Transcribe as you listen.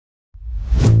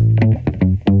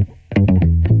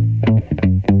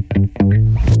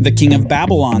The king of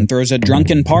Babylon throws a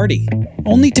drunken party,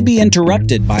 only to be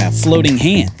interrupted by a floating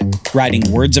hand, writing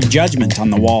words of judgment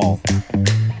on the wall.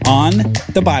 On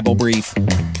the Bible Brief.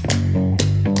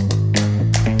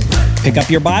 Pick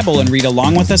up your Bible and read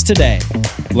along with us today.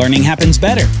 Learning happens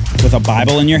better with a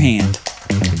Bible in your hand.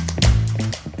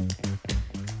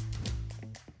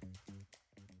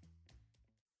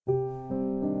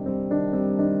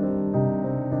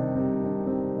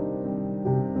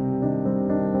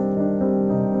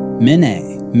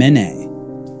 Mene, Mene,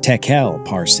 Tekel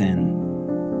Parsin.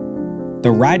 The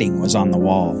writing was on the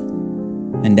wall,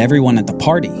 and everyone at the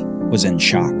party was in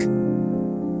shock.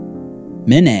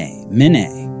 Mene,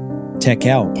 Mene,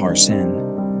 Tekel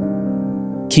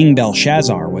Parsin. King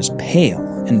Belshazzar was pale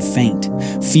and faint,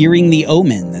 fearing the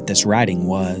omen that this writing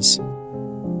was.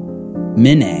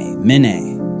 Mene,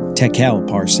 Mene, Tekel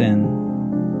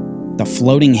Parsin. The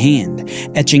floating hand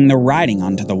etching the writing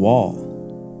onto the wall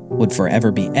would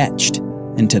forever be etched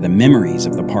into the memories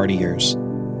of the partiers.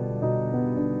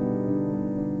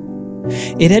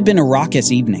 It had been a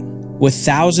raucous evening, with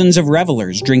thousands of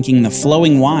revelers drinking the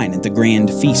flowing wine at the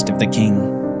grand feast of the king.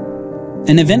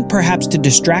 An event perhaps to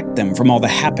distract them from all the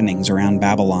happenings around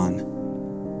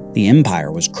Babylon. The empire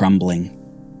was crumbling.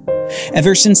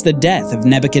 Ever since the death of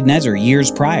Nebuchadnezzar years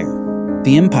prior,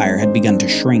 the empire had begun to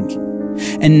shrink.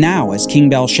 And now, as King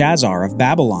Belshazzar of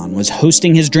Babylon was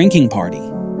hosting his drinking party,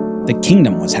 the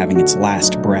kingdom was having its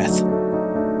last breath.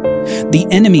 The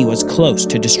enemy was close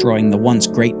to destroying the once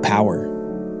great power,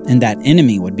 and that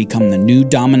enemy would become the new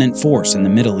dominant force in the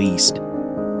Middle East.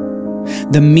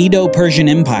 The Medo-Persian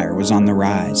Empire was on the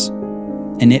rise,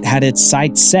 and it had its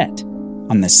sights set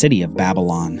on the city of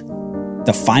Babylon,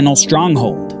 the final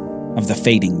stronghold of the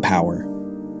fading power.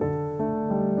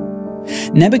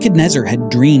 Nebuchadnezzar had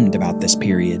dreamed about this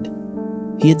period.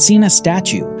 He had seen a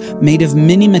statue made of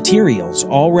many materials,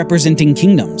 all representing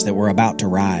kingdoms that were about to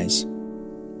rise.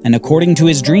 And according to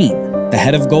his dream, the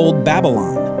head of gold,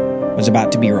 Babylon, was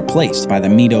about to be replaced by the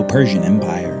Medo-Persian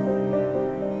Empire.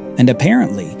 And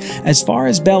apparently, as far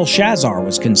as Belshazzar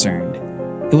was concerned,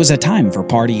 it was a time for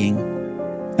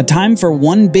partying. A time for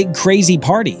one big crazy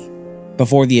party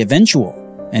before the eventual,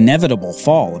 inevitable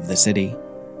fall of the city.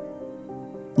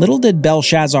 Little did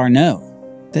Belshazzar know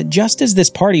that just as this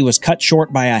party was cut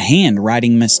short by a hand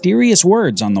writing mysterious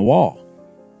words on the wall,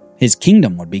 his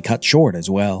kingdom would be cut short as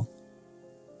well.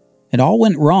 It all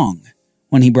went wrong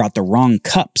when he brought the wrong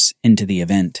cups into the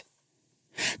event.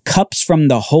 Cups from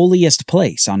the holiest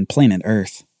place on planet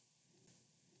Earth.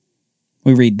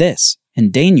 We read this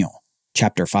in Daniel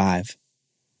chapter 5.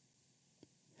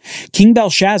 King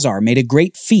Belshazzar made a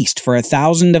great feast for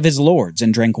 1,000 of his lords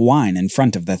and drank wine in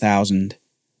front of the 1,000.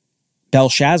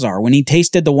 Belshazzar, when he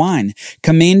tasted the wine,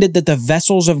 commanded that the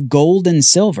vessels of gold and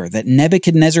silver that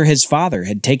Nebuchadnezzar his father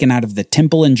had taken out of the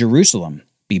temple in Jerusalem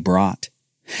be brought,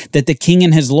 that the king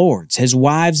and his lords, his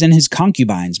wives and his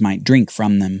concubines might drink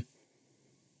from them.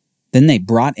 Then they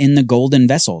brought in the golden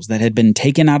vessels that had been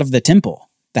taken out of the temple,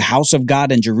 the house of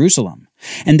God in Jerusalem,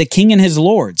 and the king and his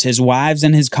lords, his wives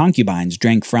and his concubines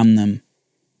drank from them.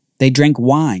 They drank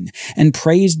wine and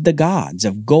praised the gods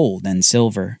of gold and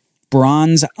silver,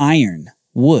 bronze, iron,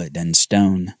 wood, and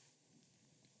stone.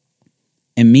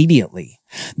 Immediately,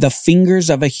 the fingers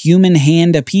of a human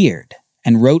hand appeared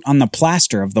and wrote on the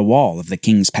plaster of the wall of the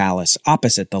king's palace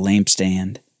opposite the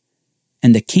lampstand.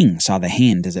 And the king saw the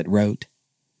hand as it wrote.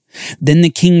 Then the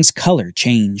king's color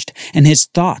changed, and his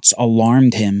thoughts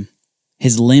alarmed him.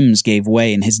 His limbs gave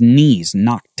way, and his knees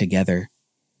knocked together.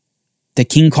 The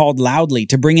king called loudly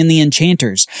to bring in the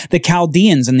enchanters, the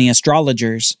Chaldeans, and the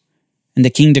astrologers. And the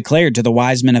king declared to the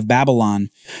wise men of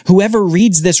Babylon, "Whoever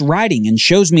reads this writing and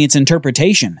shows me its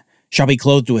interpretation shall be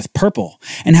clothed with purple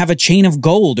and have a chain of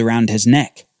gold around his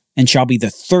neck, and shall be the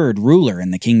third ruler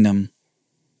in the kingdom."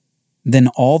 Then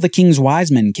all the king's wise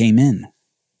men came in,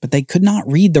 but they could not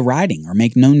read the writing or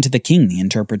make known to the king the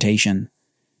interpretation.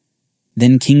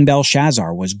 Then King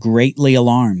Belshazzar was greatly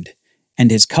alarmed,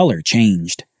 and his color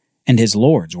changed, and his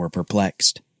lords were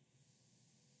perplexed.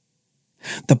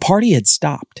 The party had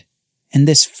stopped, and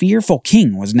this fearful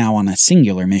king was now on a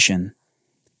singular mission.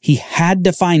 He had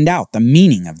to find out the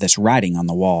meaning of this writing on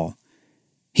the wall.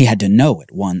 He had to know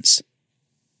at once.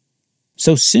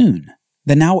 So soon,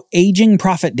 the now aging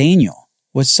prophet Daniel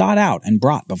was sought out and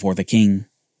brought before the king.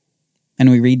 And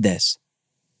we read this.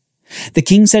 The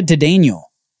king said to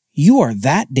Daniel, "You are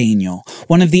that Daniel,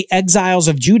 one of the exiles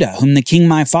of Judah, whom the king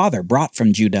my father brought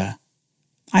from Judah.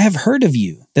 I have heard of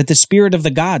you, that the spirit of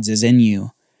the gods is in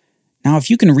you. Now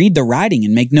if you can read the writing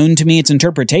and make known to me its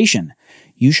interpretation,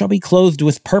 you shall be clothed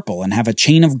with purple and have a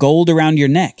chain of gold around your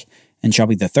neck, and shall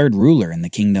be the third ruler in the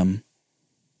kingdom."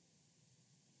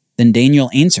 Then Daniel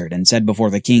answered and said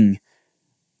before the king,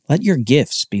 "Let your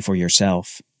gifts be for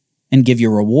yourself, and give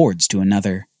your rewards to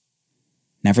another.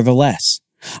 Nevertheless,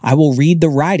 I will read the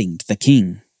writing to the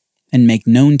king, and make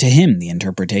known to him the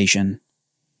interpretation.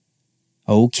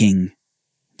 O king,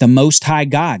 the Most High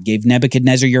God gave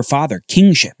Nebuchadnezzar your father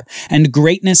kingship, and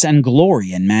greatness and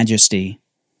glory and majesty.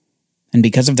 And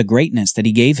because of the greatness that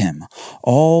he gave him,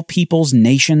 all peoples,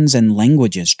 nations, and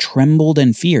languages trembled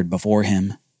and feared before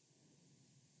him.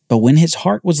 But when his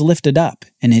heart was lifted up,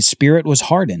 and his spirit was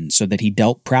hardened so that he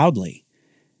dealt proudly,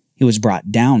 he was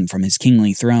brought down from his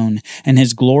kingly throne, and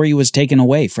his glory was taken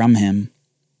away from him.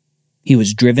 He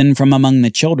was driven from among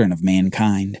the children of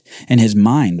mankind, and his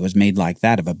mind was made like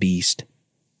that of a beast,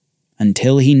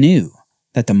 until he knew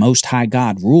that the Most High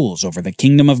God rules over the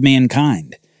kingdom of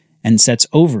mankind, and sets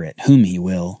over it whom he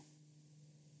will."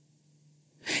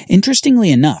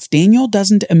 Interestingly enough, Daniel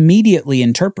doesn't immediately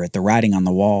interpret the writing on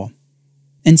the wall.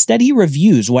 Instead, he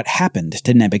reviews what happened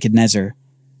to Nebuchadnezzar,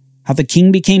 how the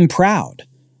king became proud,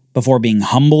 before being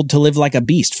humbled to live like a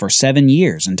beast for 7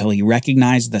 years until he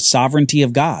recognized the sovereignty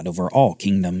of God over all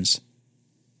kingdoms.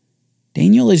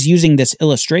 Daniel is using this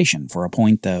illustration for a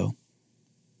point, though.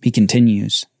 He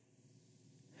continues,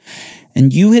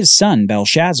 "And you, his son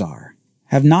Belshazzar,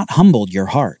 have not humbled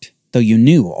your heart, though you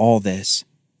knew all this.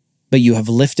 But you have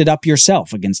lifted up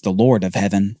yourself against the Lord of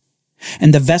heaven.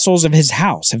 And the vessels of his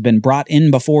house have been brought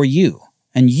in before you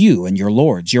and your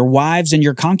lords, your wives and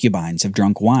your concubines have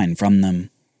drunk wine from them.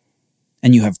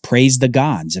 And you have praised the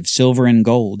gods of silver and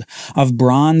gold, of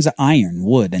bronze, iron,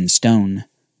 wood, and stone,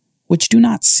 which do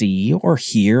not see or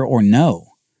hear or know.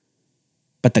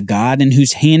 But the God in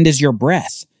whose hand is your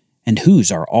breath, and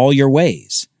whose are all your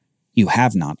ways, you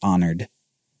have not honored."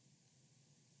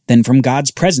 Then from God's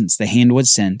presence the hand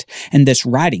was sent, and this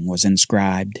writing was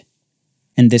inscribed.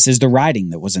 And this is the writing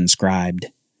that was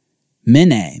inscribed: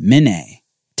 Mene, Mene,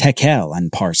 Tekel, and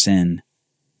Parsin.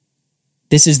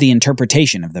 This is the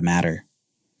interpretation of the matter.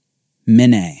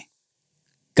 Mene,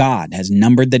 God has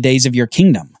numbered the days of your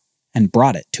kingdom and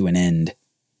brought it to an end.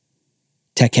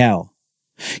 Tekel,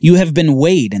 you have been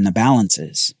weighed in the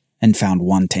balances and found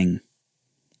wanting.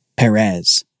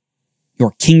 Perez,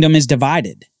 your kingdom is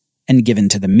divided and given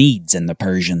to the Medes and the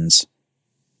Persians.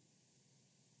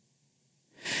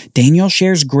 Daniel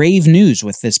shares grave news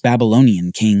with this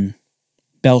Babylonian king.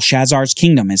 Belshazzar's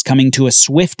kingdom is coming to a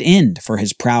swift end for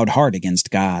his proud heart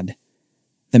against God.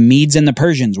 The Medes and the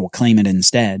Persians will claim it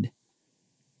instead.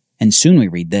 And soon we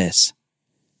read this: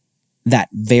 "That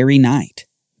very night,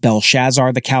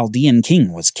 Belshazzar the Chaldean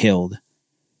king was killed,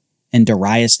 and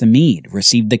Darius the Mede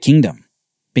received the kingdom,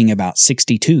 being about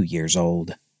 62 years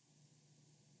old."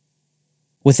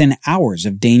 Within hours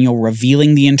of Daniel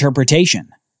revealing the interpretation,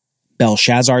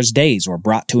 Belshazzar's days were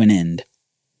brought to an end.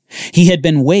 He had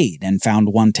been weighed and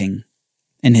found wanting,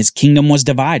 and his kingdom was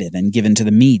divided and given to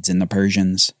the Medes and the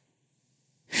Persians.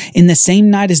 In the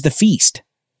same night as the feast,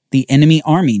 the enemy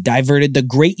army diverted the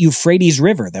great Euphrates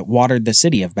River that watered the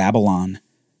city of Babylon.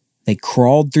 They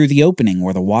crawled through the opening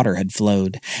where the water had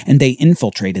flowed, and they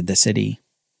infiltrated the city.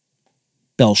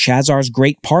 Belshazzar's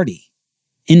great party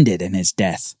ended in his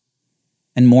death,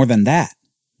 and more than that,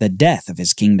 the death of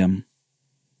his kingdom.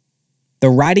 The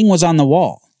writing was on the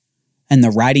wall, and the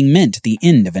writing meant the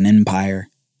end of an empire.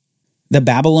 The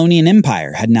Babylonian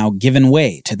Empire had now given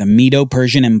way to the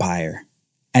Medo-Persian Empire,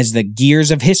 as the gears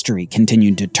of history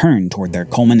continued to turn toward their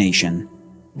culmination,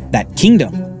 that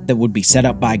kingdom that would be set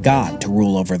up by God to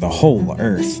rule over the whole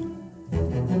earth.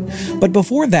 But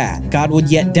before that, God would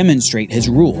yet demonstrate his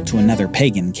rule to another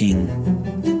pagan king.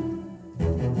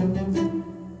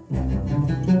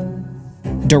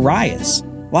 Darius,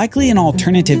 likely an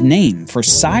alternative name for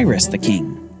Cyrus the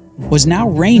king, was now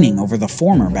reigning over the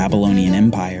former Babylonian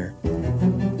Empire.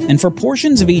 And for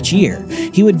portions of each year,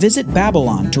 he would visit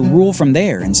Babylon to rule from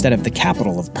there instead of the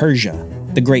capital of Persia,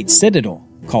 the great citadel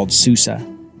called Susa.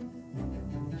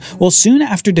 Well, soon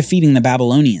after defeating the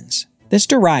Babylonians, this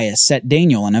Darius set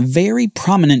Daniel in a very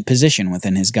prominent position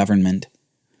within his government.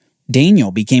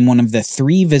 Daniel became one of the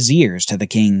 3 viziers to the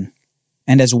king,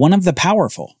 and as one of the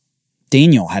powerful,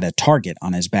 Daniel had a target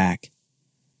on his back.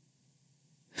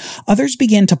 Others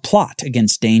began to plot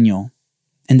against Daniel,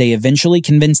 and they eventually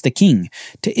convinced the king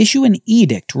to issue an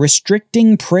edict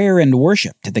restricting prayer and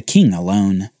worship to the king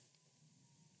alone.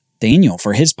 Daniel,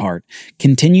 for his part,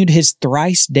 continued his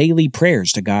thrice daily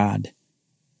prayers to God,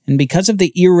 and because of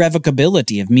the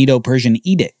irrevocability of Medo-Persian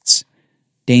edicts,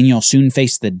 Daniel soon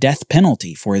faced the death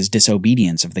penalty for his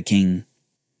disobedience of the king.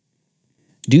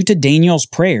 Due to Daniel's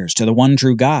prayers to the one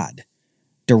true God,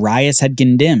 Darius had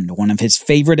condemned one of his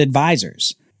favorite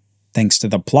advisors, thanks to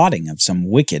the plotting of some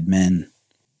wicked men.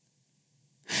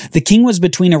 The king was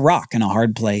between a rock and a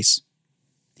hard place.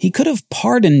 He could have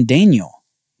pardoned Daniel,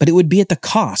 but it would be at the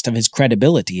cost of his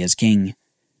credibility as king.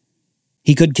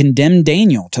 He could condemn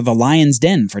Daniel to the lion's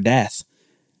den for death,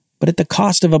 but at the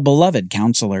cost of a beloved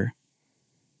counselor.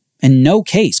 In no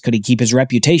case could he keep his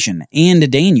reputation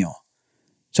and Daniel,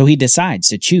 so he decides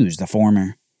to choose the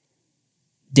former.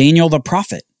 Daniel the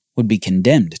prophet would be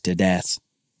condemned to death.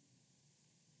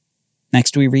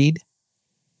 Next we read,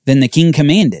 "Then the king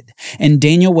commanded, and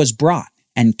Daniel was brought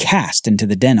and cast into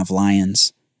the den of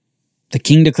lions. The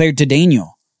king declared to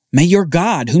Daniel, 'May your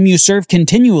God, whom you serve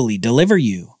continually, deliver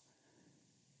you.'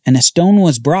 And a stone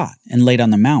was brought and laid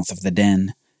on the mouth of the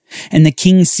den. And the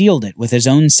king sealed it with his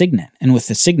own signet and with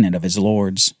the signet of his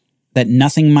lords, that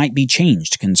nothing might be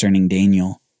changed concerning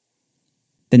Daniel.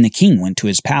 Then the king went to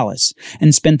his palace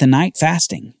and spent the night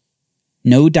fasting.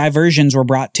 No diversions were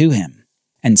brought to him,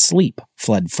 and sleep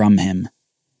fled from him."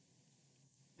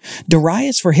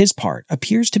 Darius, for his part,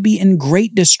 appears to be in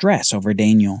great distress over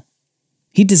Daniel.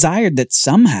 He desired that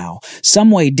somehow,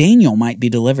 some way Daniel might be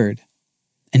delivered,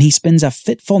 and he spends a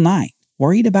fitful night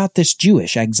worried about this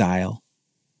Jewish exile,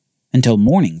 until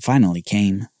morning finally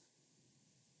came.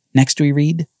 Next we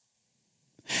read,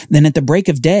 "Then at the break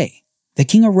of day, the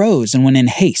king arose and went in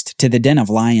haste to the den of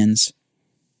lions.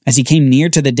 As he came near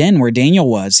to the den where Daniel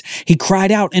was, he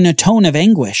cried out in a tone of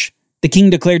anguish. The king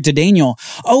declared to Daniel,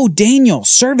 'O Daniel,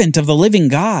 servant of the living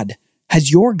God,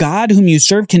 has your God, whom you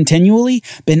serve continually,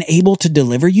 been able to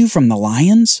deliver you from the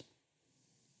lions?'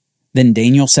 Then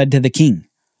Daniel said to the king,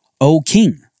 'O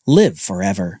king, live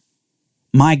forever.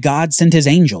 My God sent his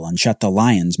angel and shut the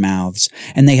lions' mouths,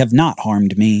 and they have not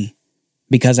harmed me,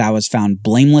 because I was found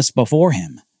blameless before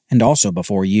him, and also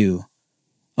before you.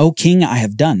 O king, I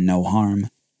have done no harm.'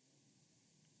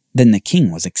 Then the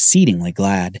king was exceedingly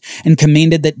glad, and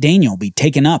commanded that Daniel be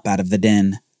taken up out of the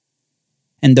den.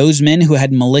 And those men who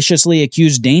had maliciously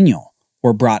accused Daniel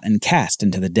were brought and cast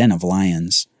into the den of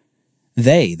lions,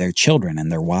 they, their children, and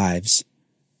their wives.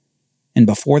 And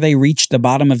before they reached the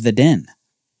bottom of the den,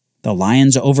 the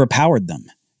lions overpowered them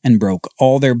and broke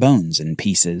all their bones in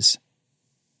pieces."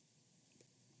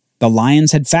 The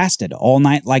lions had fasted all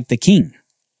night like the king,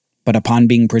 but upon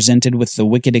being presented with the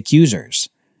wicked accusers,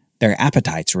 their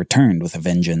appetites returned with a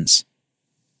vengeance.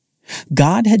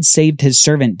 God had saved his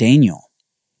servant Daniel,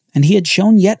 and he had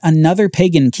shown yet another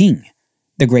pagan king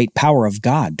the great power of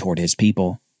God toward his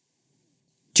people.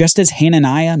 Just as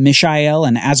Hananiah, Mishael,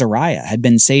 and Azariah had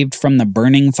been saved from the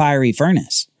burning fiery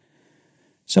furnace,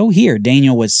 so here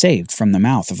Daniel was saved from the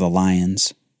mouth of the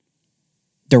lions.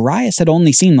 Darius had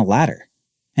only seen the latter,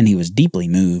 and he was deeply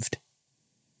moved.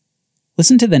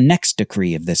 Listen to the next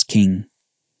decree of this king.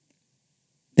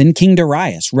 "Then King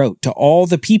Darius wrote to all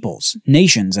the peoples,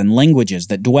 nations, and languages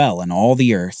that dwell in all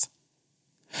the earth.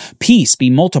 Peace be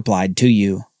multiplied to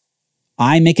you.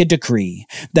 I make a decree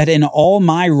that in all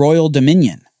my royal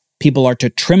dominion, people are to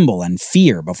tremble and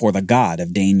fear before the God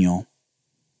of Daniel.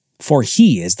 For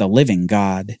he is the living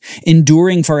God,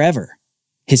 enduring forever.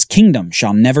 His kingdom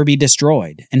shall never be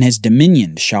destroyed, and his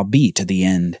dominion shall be to the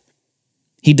end.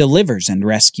 He delivers and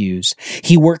rescues.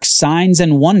 He works signs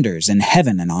and wonders in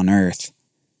heaven and on earth.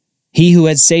 He who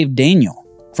has saved Daniel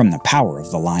from the power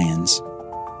of the lions."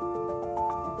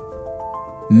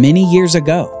 Many years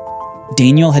ago,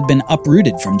 Daniel had been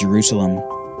uprooted from Jerusalem.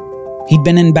 He'd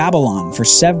been in Babylon for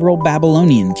several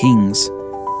Babylonian kings,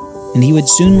 and he would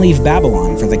soon leave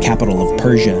Babylon for the capital of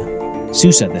Persia,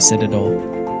 Susa the citadel.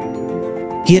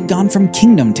 He had gone from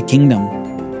kingdom to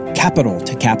kingdom, capital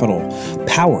to capital,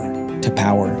 power to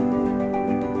power.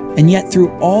 And yet through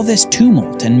all this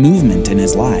tumult and movement in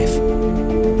his life,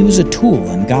 he was a tool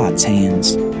in God's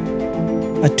hands.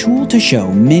 A tool to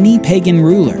show many pagan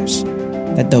rulers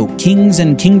that though kings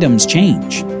and kingdoms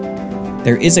change,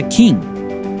 there is a king,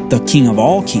 the King of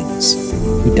all kings,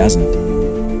 who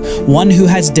doesn't. One who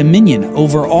has dominion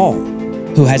over all,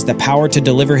 who has the power to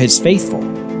deliver his faithful,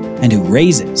 and who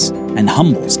raises and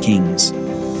humbles kings.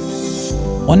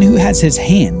 One who has his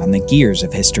hand on the gears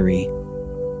of history,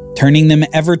 turning them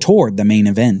ever toward the main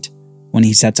event when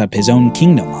he sets up his own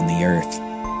kingdom on the earth.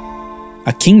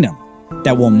 A kingdom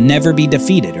that will never be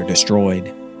defeated or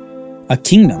destroyed. A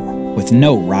kingdom with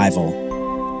no rival.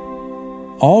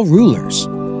 All rulers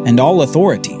and all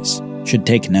authorities should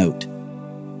take note.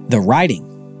 The writing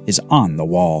is on the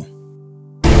wall.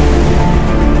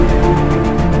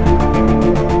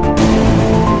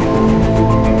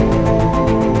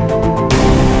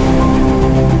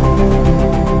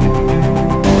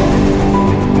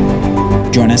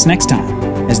 Join us next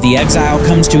time as the exile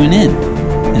comes to an end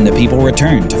and the people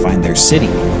return to find their city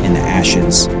in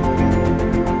ashes.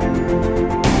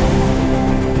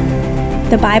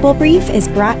 The Bible Brief is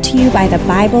brought to you by the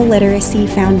Bible Literacy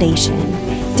Foundation,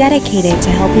 dedicated to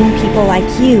helping people like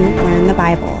you learn the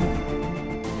Bible.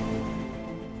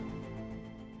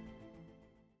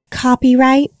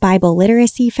 Copyright Bible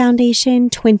Literacy Foundation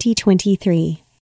 2023.